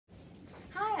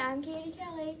I'm Katie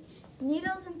Kelly.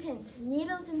 Needles and pins,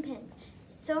 needles and pins.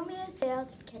 Sew me a sail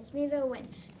to catch me the wind.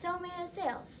 Sew me a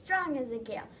sail, strong as a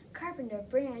gale. Carpenter,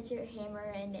 bring out your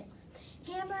hammer and nails.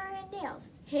 Hammer and nails,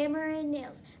 hammer and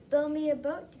nails. Build me a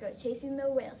boat to go chasing the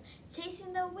whales.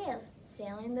 Chasing the whales,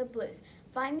 sailing the blues.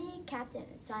 Find me a captain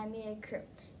and sign me a crew.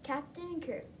 Captain and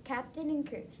crew, captain and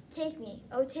crew. Take me,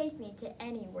 oh take me to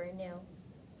anywhere new.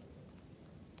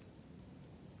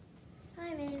 Hi,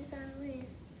 my name is Annalise.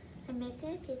 I'm making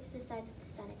a pizza the size of the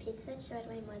sun, a pizza that should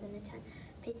weigh more than a ton,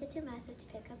 a pizza too massive to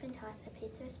pick up and toss, a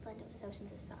pizza resplendent with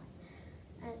oceans of sauce.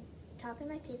 I'm topping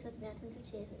my pizza with mountains of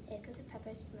cheese, with acres of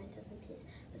peppers, pimentos, and peas,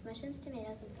 with mushrooms,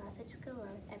 tomatoes, and sausage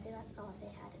galore, with every last olive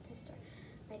they had at the store.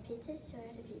 My pizza is sure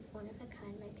to be one of a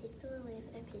kind. My pizza will leave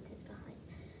other pizzas behind.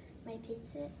 My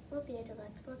pizza will be a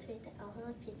delectable treat that all who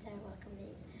love pizza are welcome to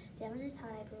eat. The oven is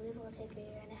hot. I believe it will take a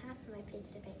year and a half for my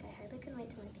pizza to bake. I hardly can wait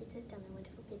till my pizza is done, the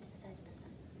wonderful pizza the size of the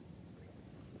sun.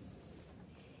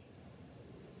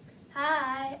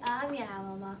 Hi, I'm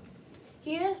Yalama.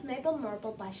 Here's Maple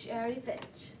Marble by Sherry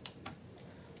Finch.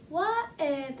 What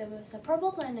if there was a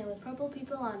purple planet with purple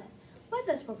people on it? What if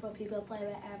those purple people play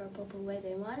whatever purple way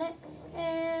they want it?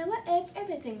 And what if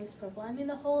everything is purple? I mean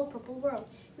the whole purple world.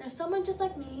 And there's someone just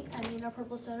like me, I mean a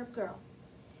purple sort of girl.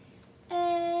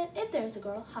 And if there's a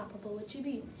girl, how purple would she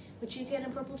be? Would she get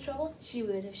in purple trouble? She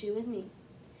would if she was me.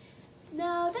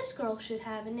 Now this girl should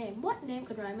have a name. What name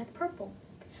could rhyme with purple?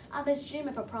 I must dream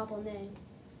of a proper name.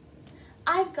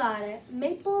 I've got it,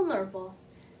 Maple Marble.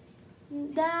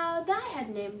 Now that I had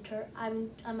named her, I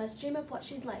must dream of what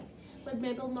she'd like. Would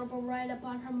Maple Marble ride up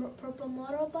on her purple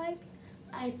motorbike?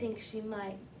 I think she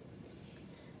might.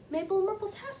 Maple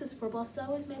Marble's house is purple,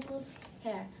 so is Maple's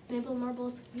hair. Maple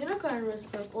Marble's unicorn was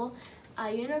purple,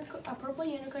 a purple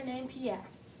unicorn named Pierre.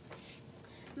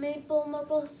 Maple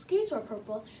Marble's skis were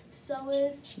purple, so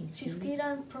is she skied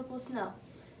on purple snow.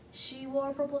 She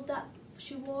wore purple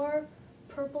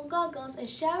goggles and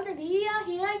shouted, "Yeah,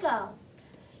 here I go!"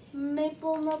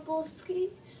 Maple Marble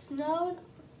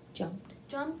jumped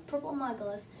purple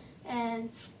goggles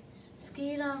and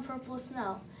skied on purple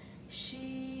snow.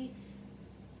 She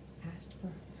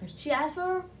asked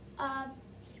for a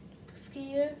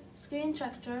ski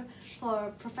instructor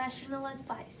for professional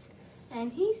advice,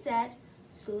 and he said,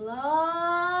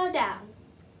 "Slow down."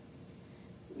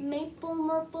 Maple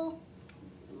Marble's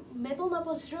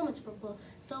room is purple,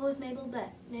 so is Mabel's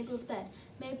bed.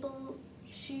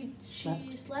 She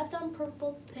slept on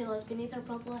purple pillows beneath her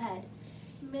purple head.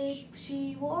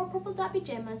 She wore purple dot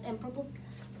pajamas and purple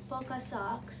polka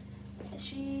socks.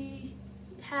 She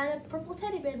had a purple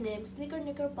teddy bear named Snicker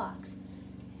Knicker Box,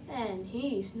 and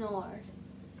he snored.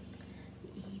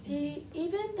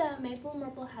 Even though Maple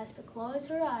Marble has to close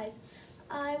her eyes,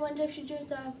 I wonder if she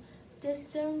dreams of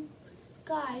distant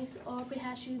skies, or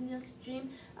perhaps she must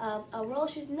dream of a world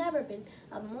she's never been,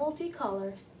 of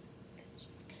multicolors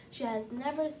she has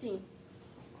never seen.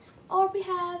 Or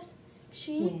perhaps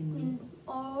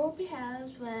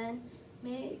when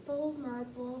Maple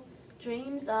Marble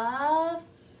dreams of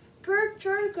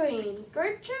Gertrude Green.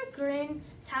 Gertrude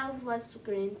Green's house was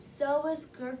green, so was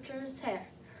Gertrude's hair.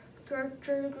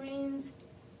 Gertrude Green's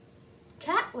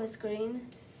cat was green,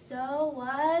 so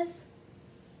was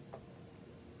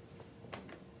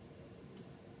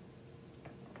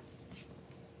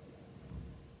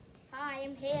Hi,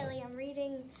 I'm Haley. I'm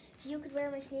reading If You Could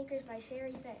Wear My Sneakers by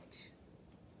Sherry Finch.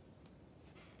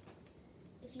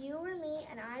 If you were me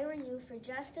and I were you for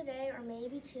just a day or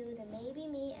maybe two, then maybe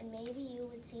me and maybe you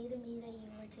would see the me that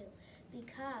you were too.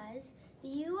 Because the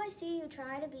you I see you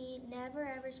try to be never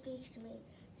ever speaks to me.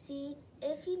 See,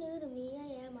 if you knew the me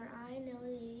I am or I know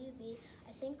the you be,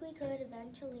 I think we could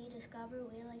eventually discover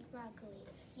we like broccoli.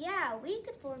 Yeah, we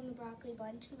could form the broccoli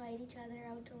bunch, invite each other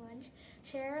out to lunch,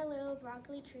 share our little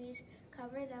broccoli trees,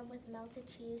 cover them with melted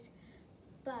cheese.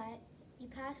 But you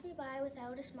pass me by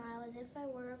without a smile as if I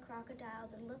were a crocodile,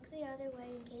 then look the other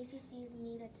way in case you see the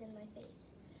me that's in my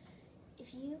face.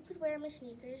 If you could wear my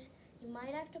sneakers, you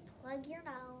might have to plug your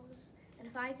nose. And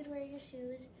if I could wear your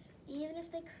shoes, even if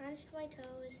they crunched my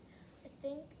toes, I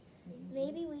think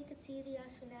maybe we could see the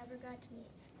us we never got to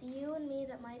meet. The you and me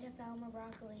that might have found more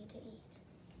broccoli to eat.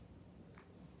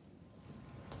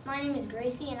 My name is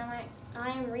Gracie, and I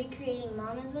am recreating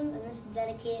momisms, and this is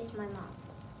dedicated to my mom.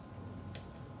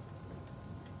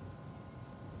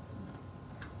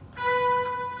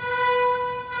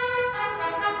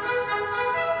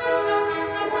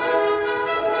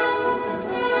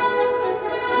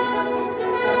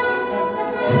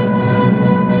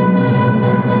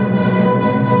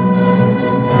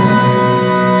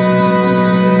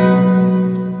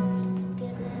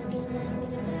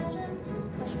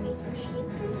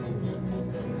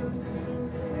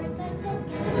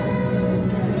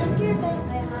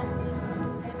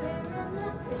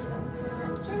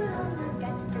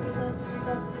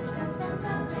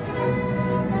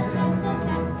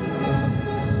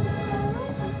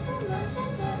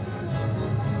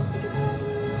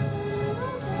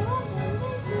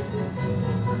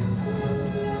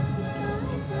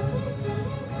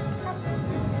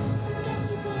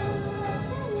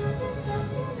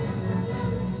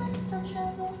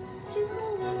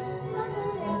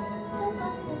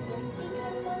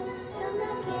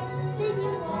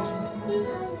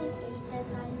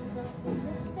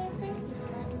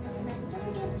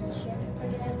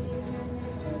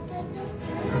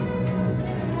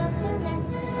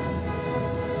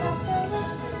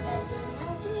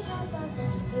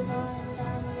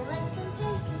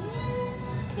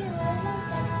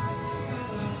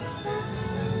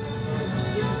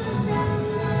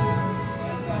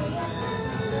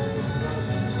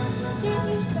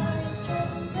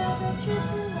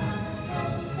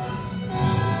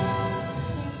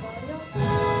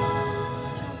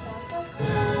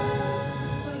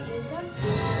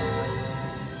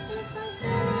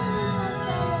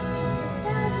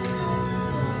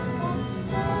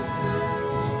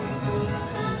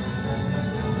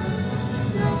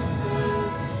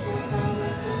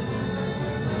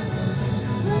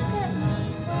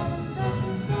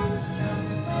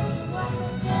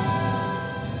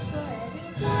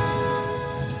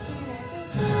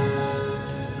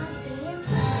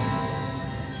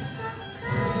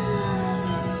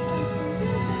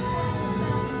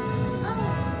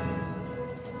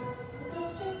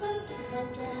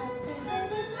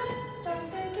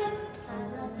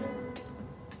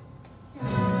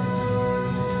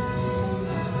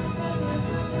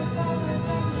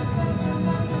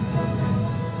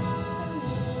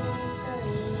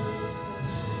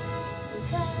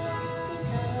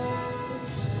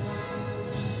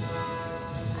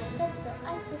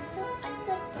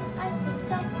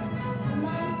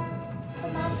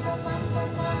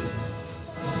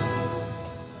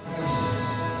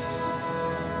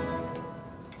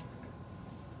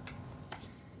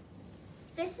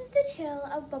 This is the tale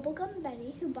of Bubblegum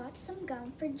Betty, who bought some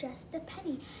gum for just a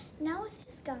penny. Now with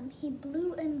his gum he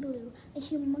blew and blew, a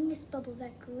humongous bubble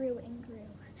that grew and grew,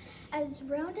 as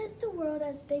round as the world,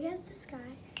 as big as the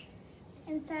sky.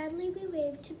 And sadly we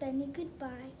waved to Benny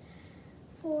goodbye,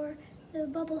 for the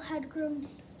bubble had grown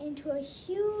into a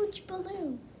huge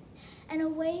balloon, and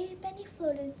away Benny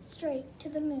floated straight to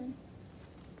the moon.